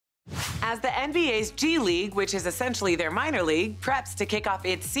As the NBA's G League, which is essentially their minor league, preps to kick off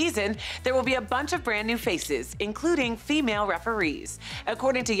its season, there will be a bunch of brand new faces, including female referees.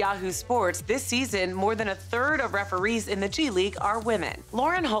 According to Yahoo Sports, this season, more than a third of referees in the G League are women.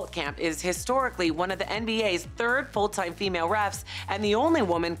 Lauren Holtkamp is historically one of the NBA's third full-time female refs and the only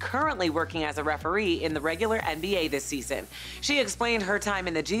woman currently working as a referee in the regular NBA this season. She explained her time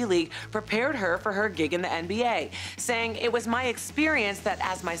in the G League prepared her for her gig in the NBA, saying, "It was my experience that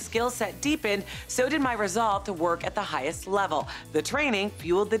as my skill set deepened, so did my resolve to work at the highest level. The training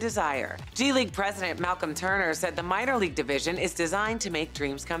fueled the desire." G League president Malcolm Turner said the minor league division is designed to make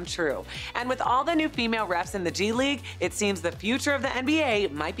dreams come true. And with all the new female refs in the G League, it seems the future of the NBA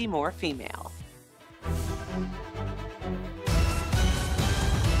might be more female.